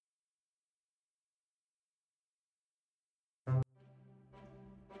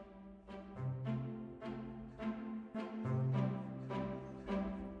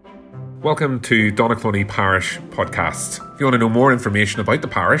Welcome to Donaghcloney Parish Podcast. If you want to know more information about the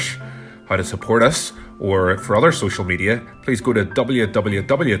parish, how to support us, or for other social media, please go to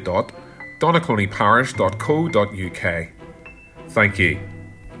www.donaghcloneyparish.co.uk. Thank you.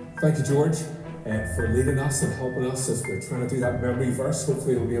 Thank you, George, for leading us and helping us as we're trying to do that memory verse.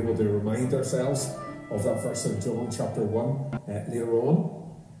 Hopefully we'll be able to remind ourselves of that verse in John chapter 1 later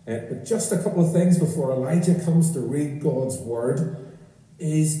on. But just a couple of things before Elijah comes to read God's word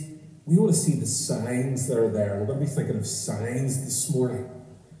is we want to see the signs that are there. We're going to be thinking of signs this morning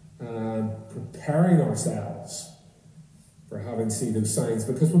and preparing ourselves for having seen those signs.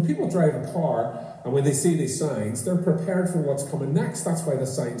 Because when people drive a car and when they see these signs, they're prepared for what's coming next. That's why the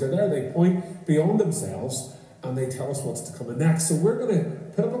signs are there. They point beyond themselves and they tell us what's to come next. So we're going to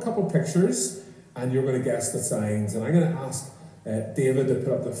put up a couple of pictures and you're going to guess the signs. And I'm going to ask David to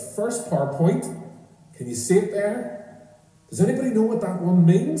put up the first PowerPoint. Can you see it there? Does anybody know what that one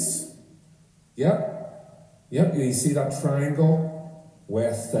means? Yep, you see that triangle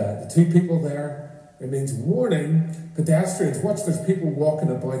with the two people there. It means warning pedestrians. Watch, there's people walking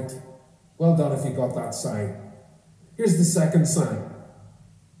about. Well done if you got that sign. Here's the second sign.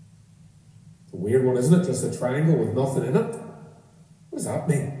 It's a weird one, isn't it? Just a triangle with nothing in it. What does that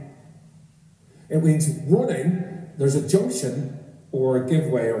mean? It means warning, there's a junction or a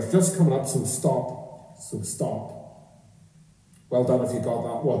giveaway or it's just coming up, so stop. So stop. Well done if you got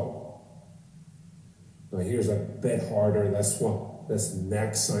that one. Now here's a bit harder, this one. This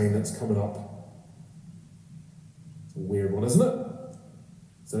next sign that's coming up. It's a weird one, isn't it?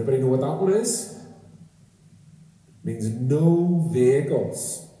 Does anybody know what that one is? It means no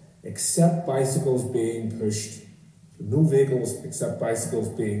vehicles except bicycles being pushed. So no vehicles except bicycles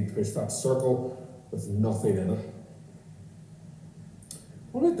being pushed. That circle with nothing in it.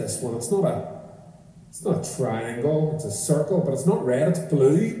 What about this one? It's not a triangle, it's a circle, but it's not red, it's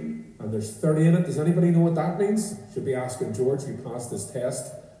blue. And there's 30 in it. Does anybody know what that means? Should be asking George, who passed this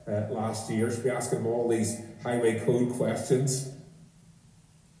test last year. Should be asking him all these highway code questions.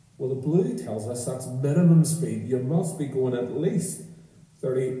 Well, the blue tells us that's minimum speed. You must be going at least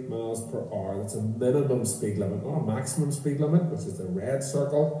 30 miles per hour. That's a minimum speed limit, not a maximum speed limit, which is the red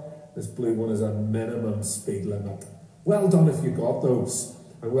circle. This blue one is a minimum speed limit. Well done if you got those.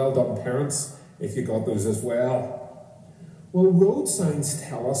 And well done, parents, if you got those as well. Well, road signs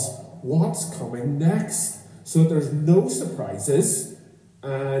tell us what's coming next, so that there's no surprises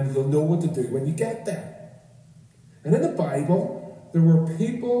and you'll know what to do when you get there. And in the Bible, there were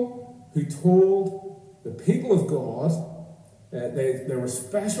people who told the people of God, there were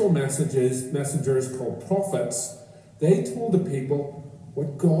special messengers called prophets. They told the people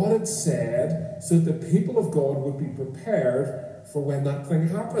what God had said so that the people of God would be prepared for when that thing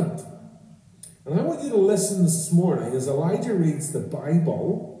happened. And I want you to listen this morning as Elijah reads the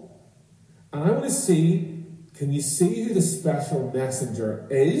Bible. And I want to see, can you see who the special messenger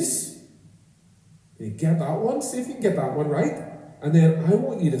is? Can you get that one? See if you can get that one right. And then I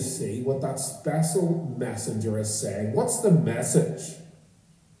want you to see what that special messenger is saying. What's the message?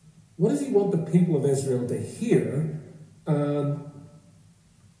 What does he want the people of Israel to hear? And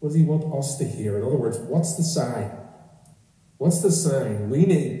what does he want us to hear? In other words, what's the sign? What's the sign we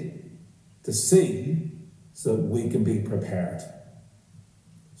need to see so that we can be prepared?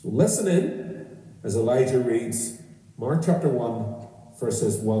 So listen in as Elijah reads Mark chapter 1,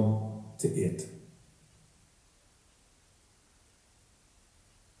 verses 1 to 8.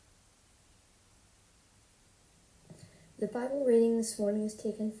 The Bible reading this morning is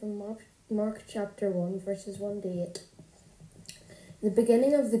taken from Mark chapter 1, verses 1 to 8. The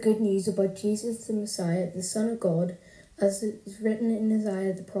beginning of the good news about Jesus the Messiah, the Son of God, as it is written in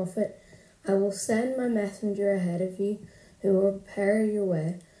Isaiah the prophet, I will send my messenger ahead of you, who will prepare your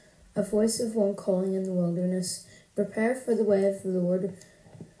way. A voice of one calling in the wilderness, prepare for the way of the Lord,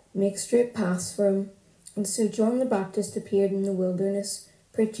 make straight paths for him. And so John the Baptist appeared in the wilderness,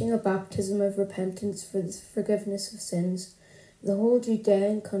 preaching a baptism of repentance for the forgiveness of sins. The whole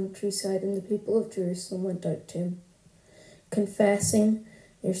Judean countryside and the people of Jerusalem went out to him, confessing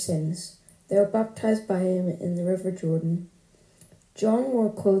their sins. They were baptized by him in the river Jordan. John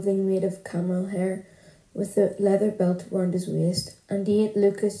wore clothing made of camel hair, with a leather belt round his waist, and he ate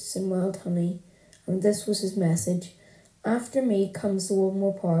locusts and wild honey, and this was his message. After me comes the one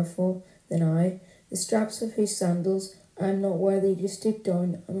more powerful than I, the straps of whose sandals I am not worthy to stoop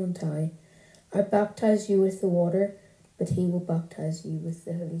down and untie. I baptize you with the water, but he will baptize you with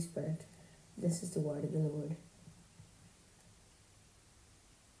the Holy Spirit. This is the word of the Lord.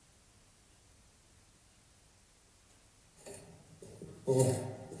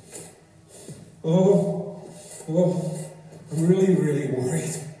 I'm really, really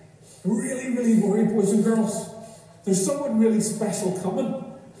worried. I'm really, really worried, boys and girls. There's someone really special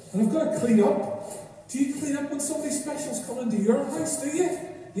coming, and I've got to clean up. Do you clean up when somebody special's coming to your house, do you?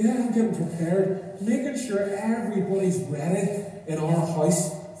 Yeah, I'm getting prepared, making sure everybody's ready in our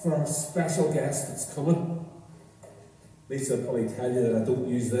house for our special guest that's coming. Lisa will probably tell you that I don't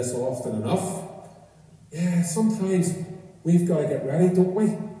use this often enough. Yeah, sometimes we've got to get ready, don't we,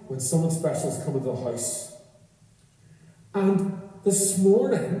 when someone special's coming to the house. And this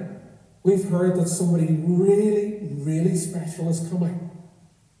morning, we've heard that somebody really, really special is coming.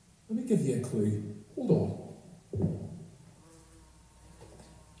 Let me give you a clue. Hold on.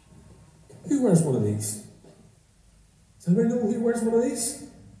 Who wears one of these? Does anybody know who wears one of these?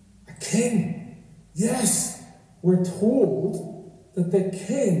 A king. Yes, we're told that the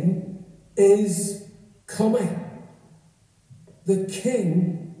king is coming. The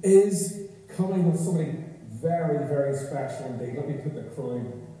king is coming with somebody very, very special indeed. Let me put the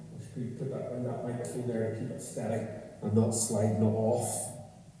crown. I should put that in that microphone there to keep it steady and not sliding off.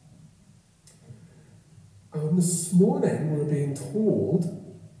 And this morning we're being told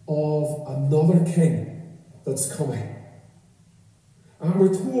of another king that's coming. And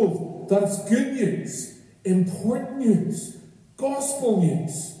we're told that it's good news, important news, gospel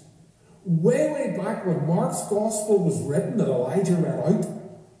news. Way back when Mark's gospel was written that Elijah read out,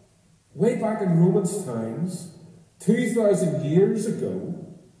 way back in Romans times, 2,000 years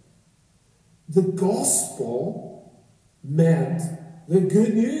ago, the gospel meant the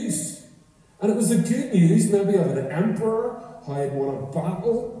good news. And it was the good news maybe of an emperor, how he had won a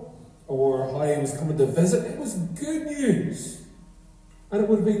battle, or how he was coming to visit. It was good news. And it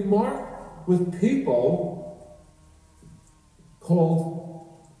would have been marked with people called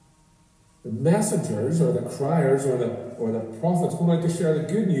the messengers, or the criers, or the prophets going out to share the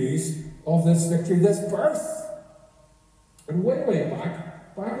good news of this victory, this birth. And way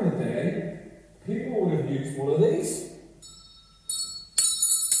back in the day, people would have used one of these.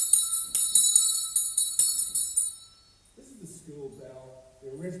 The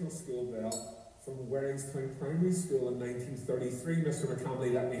original school bell from Warringstown Primary School in 1933. Mr.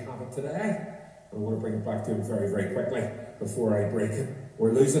 McCamley let me have it today. I want to bring it back to him very, very quickly before I break it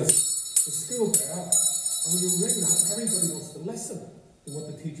or lose it. The school bell, and when you ring that, everybody wants to listen to what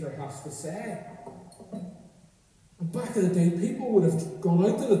the teacher has to say. And back in the day, people would have gone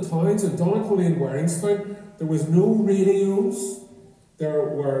out to the towns in Donaghoney and Warringstown. There was no radios, there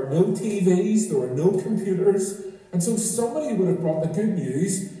were no TVs, there were no computers. And so somebody would have brought the good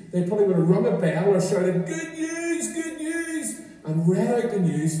news. They probably would have rung a bell or shouted, good news, and read out the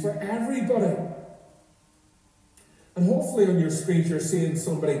news for everybody. And hopefully on your screen you're seeing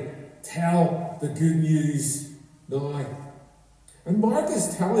somebody tell the good news now. And Mark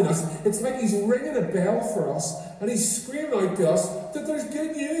is telling us, it's like he's ringing a bell for us, and he's screaming out to us that there's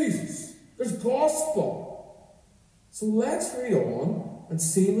good news. There's gospel. So let's read on and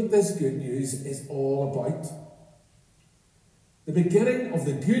see what this good news is all about. The beginning of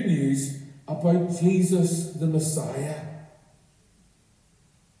the good news about Jesus the Messiah.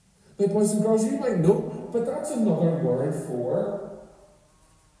 Now, boys and girls, you might know, but that's another word for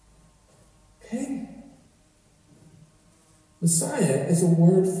king. Messiah is a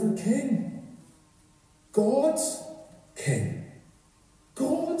word for king. God's king.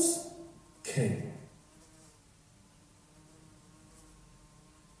 God's king.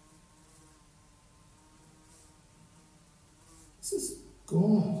 This is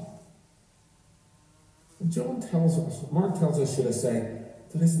God. And John tells us, Mark tells us, should I say,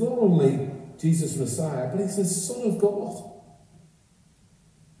 that it's not only Jesus Messiah, but he's the Son of God.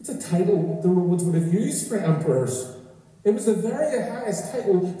 It's a title the Romans would have used for emperors. It was the very highest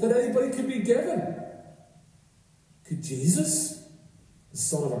title that anybody could be given. Could Jesus, the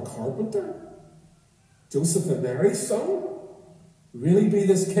son of a carpenter, Joseph and Mary's son, really be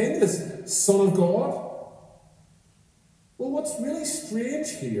this king, this Son of God? Well, what's really strange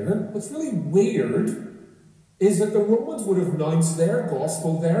here, what's really weird, is that the Romans would have announced their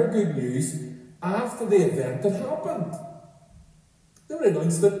gospel, their good news, after the event had happened. They would have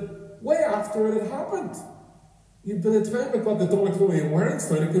announced it way after it had happened. By the time it got to Donaghoney and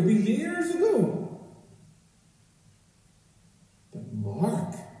Warringstown, it could be years ago. But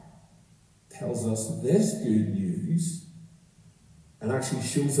Mark tells us this good news, and actually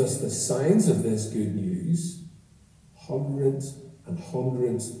shows us the signs of this good news, hundreds and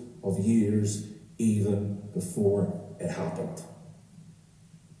hundreds of years even before it happened.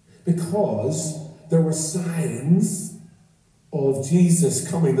 Because there were signs of Jesus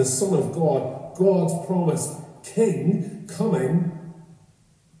coming, the Son of God, God's promised King coming,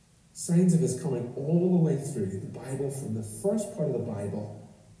 signs of his coming all the way through the Bible, from the first part of the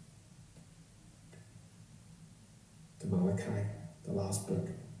Bible to Malachi, the last book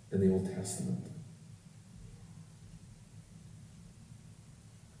in the Old Testament.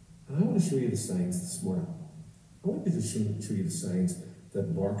 And I want to show you the signs this morning. I want you to show you the signs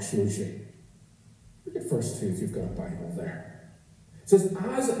that Mark shows you. Look at verse 2 if you've got a Bible there. It says,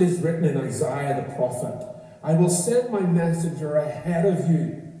 as it is written in Isaiah the prophet, I will send my messenger ahead of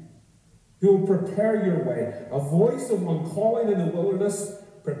you, who will prepare your way. A voice of one calling in the wilderness,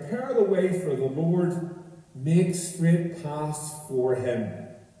 prepare the way for the Lord, make straight paths for him.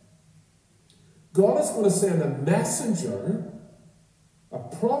 God is going to send a messenger, a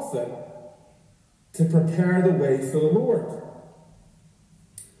prophet, to prepare the way for the Lord.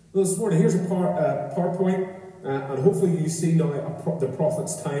 Well, this morning, here's a PowerPoint, and hopefully you see now the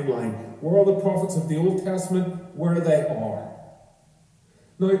prophet's timeline. Where are the prophets of the Old Testament? Where they are.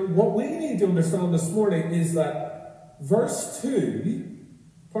 Now, what we need to understand this morning is that verse 2,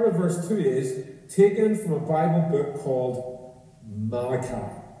 part of verse 2 is taken from a Bible book called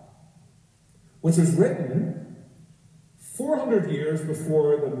Malachi, which was written 400 years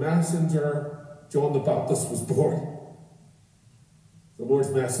before the messenger John the Baptist was born. The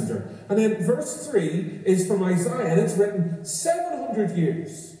Lord's messenger. And then verse 3 is from Isaiah, and it's written 700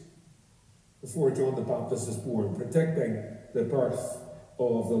 years before John the Baptist is born, predicting the birth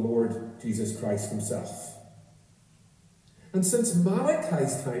of the Lord Jesus Christ himself. And since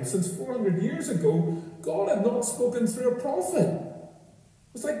Malachi's time, since 400 years ago, God had not spoken through a prophet.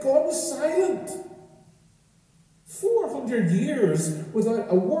 It's like God was silent. 400 years without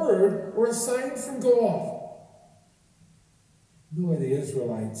a word or a sign from God. No, the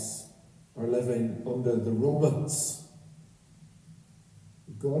Israelites are living under the Romans.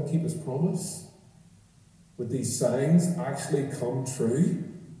 Would God keep his promise? Would these signs actually come true?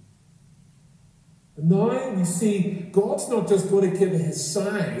 And now we see God's not just going to give his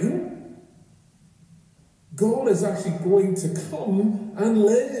sign. God is actually going to come and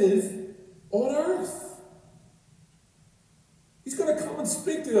live on earth. He's going to come and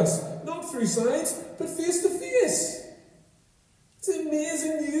speak to us, not through signs, but face to face. It's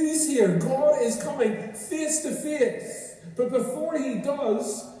amazing news here. God is coming face to face. But before he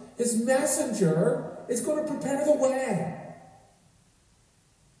does, his messenger is going to prepare the way.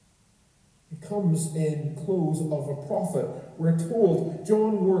 He comes in clothes of a prophet. We're told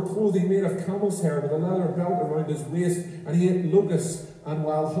John wore clothing made of camel's hair with a leather belt around his waist, and he ate locusts and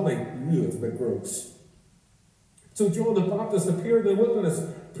wild honey. Ew, it's a bit gross. So John the Baptist appeared in the wilderness,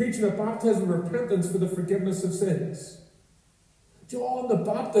 preaching a baptism of repentance for the forgiveness of sins. John the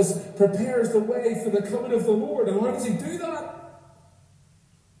Baptist prepares the way for the coming of the Lord. And how does he do that?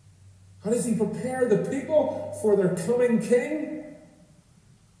 How does he prepare the people for their coming king?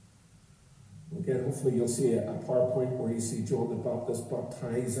 Again, hopefully you'll see a PowerPoint where you see John the Baptist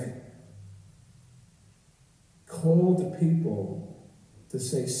baptizing. Called the people to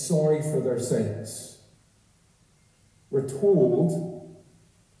say sorry for their sins. We're told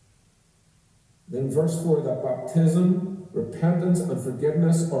in verse 4 that baptism, repentance and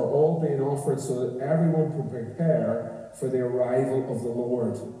forgiveness are all being offered so that everyone can prepare for the arrival of the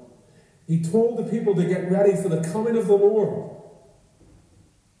Lord. He told the people to get ready for the coming of the Lord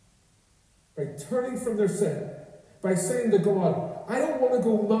by turning from their sin, by saying to God, I don't want to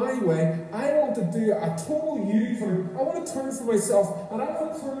go my way, I want to do a total U-turn, I want to turn from myself, and I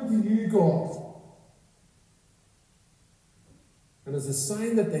want to turn to you, God. And as a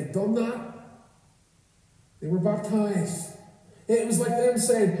sign that they'd done that, they were baptized. It was like them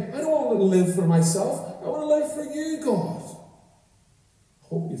saying, I don't want to live for myself, I want to live for you, God.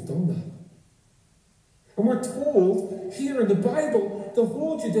 Hope you've done that. And we're told here in the Bible, the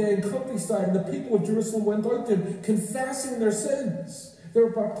whole Judean countryside and the people of Jerusalem went out to him, confessing their sins. They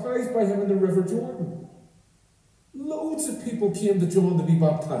were baptized by him in the River Jordan. Loads of people came to John to be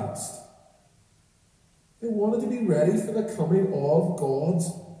baptized. They wanted to be ready for the coming of God's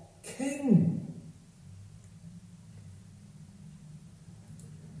King.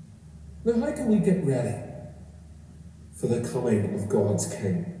 Now, how can we get ready for the coming of God's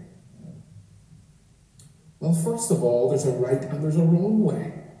King? Well, first of all, there's a right and there's a wrong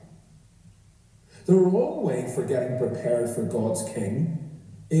way. The wrong way for getting prepared for God's King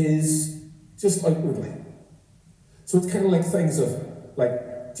is just outwardly. So it's kind of like things of,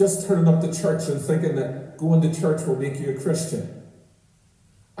 like, just turning up to church and thinking that going to church will make you a Christian.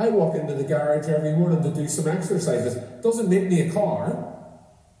 I walk into the garage every morning to do some exercises. Doesn't make me a car.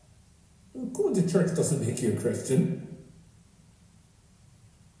 Going to church doesn't make you a Christian.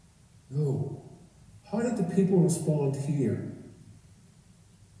 No. How did the people respond here?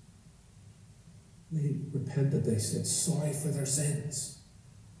 They repented, they said sorry for their sins.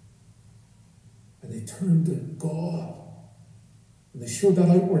 And they turned to God. And they showed that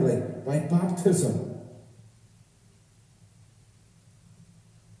outwardly by baptism.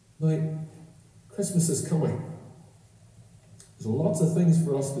 Now, Christmas is coming. There's lots of things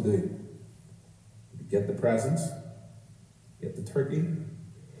for us to do. Get the presents, get the turkey.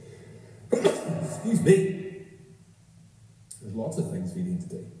 Excuse me. There's lots of things we need to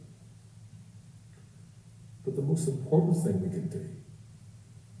do. But the most important thing we can do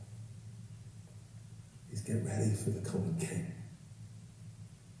is get ready for the coming King.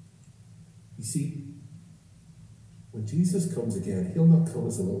 You see, when Jesus comes again, he'll not come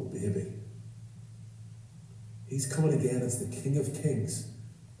as a little baby. He's coming again as the King of Kings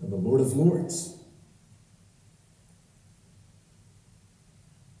and the Lord of Lords.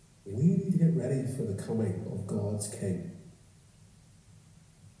 We need to get ready for the coming of God's King.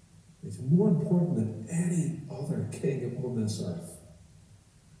 He's more important than any other king on this earth.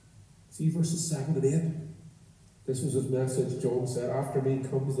 See verses 7 and 8. This was his message. John said, "After me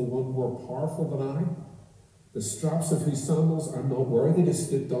comes the one more powerful than I, the straps of whose sandals I'm not worthy to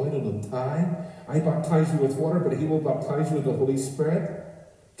stoop down and untie. I baptize you with water, but he will baptize you with the Holy Spirit."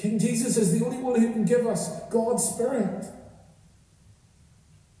 King Jesus is the only one who can give us God's Spirit.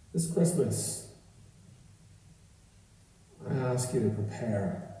 This Christmas, I ask you to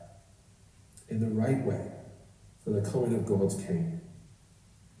prepare in the right way for the coming of God's King.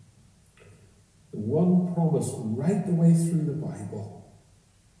 The one promised right the way through the Bible.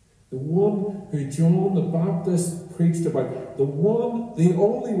 The one who John the Baptist preached about. The one, the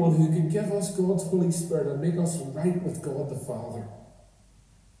only one who can give us God's Holy Spirit and make us right with God the Father.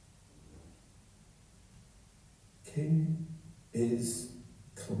 King is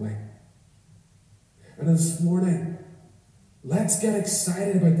coming. And this morning, let's get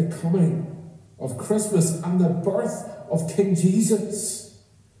excited about the coming of Christmas and the birth of King Jesus.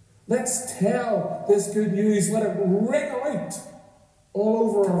 Let's tell this good news. Let it ring out all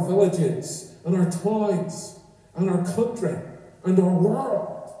over our villages and our towns and our country and our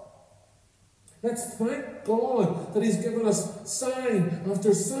world. Let's thank God that he's given us sign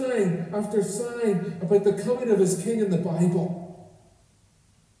after sign after sign about the coming of his King in the Bible.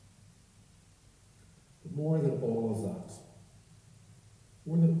 But more than all of that,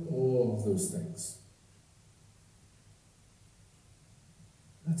 more than all of those things,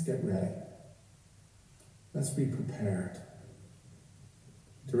 let's get ready. Let's be prepared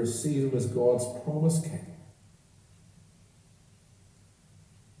to receive him as God's promised King.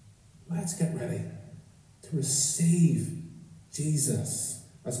 Let's get ready to receive Jesus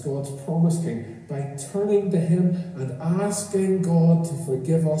as God's promised King by turning to him and asking God to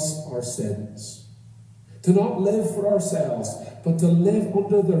forgive us our sins. To not live for ourselves, but to live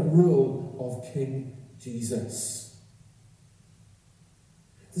under the rule of King Jesus.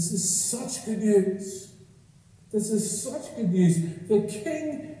 This is such good news. This is such good news. The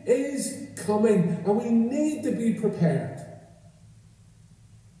King is coming, and we need to be prepared.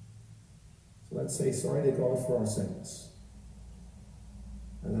 So let's say sorry to God for our sins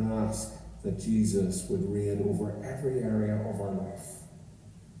and ask that Jesus would reign over every area of our life.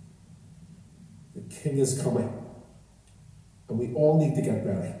 The King is coming, and we all need to get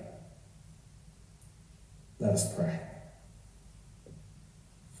ready. Let us pray.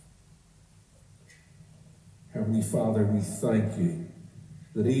 Heavenly Father, we thank you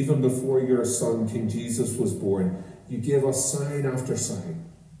that even before your Son, King Jesus, was born, you gave us sign after sign.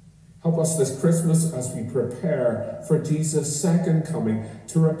 Help us this Christmas as we prepare for Jesus' second coming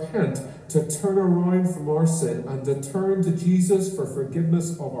to repent, to turn around from our sin, and to turn to Jesus for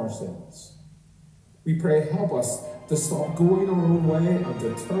forgiveness of our sins. We pray, help us to stop going our own way and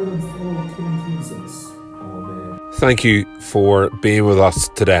to turn and follow King Jesus. Amen. Thank you for being with us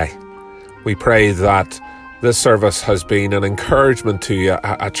today. We pray that this service has been an encouragement to you,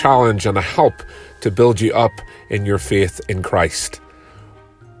 a challenge and a help to build you up in your faith in Christ.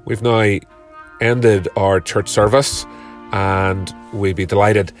 We've now ended our church service, and we'd be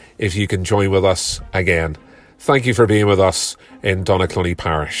delighted if you can join with us again. Thank you for being with us in Donaghcloney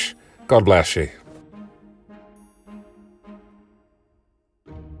Parish. God bless you.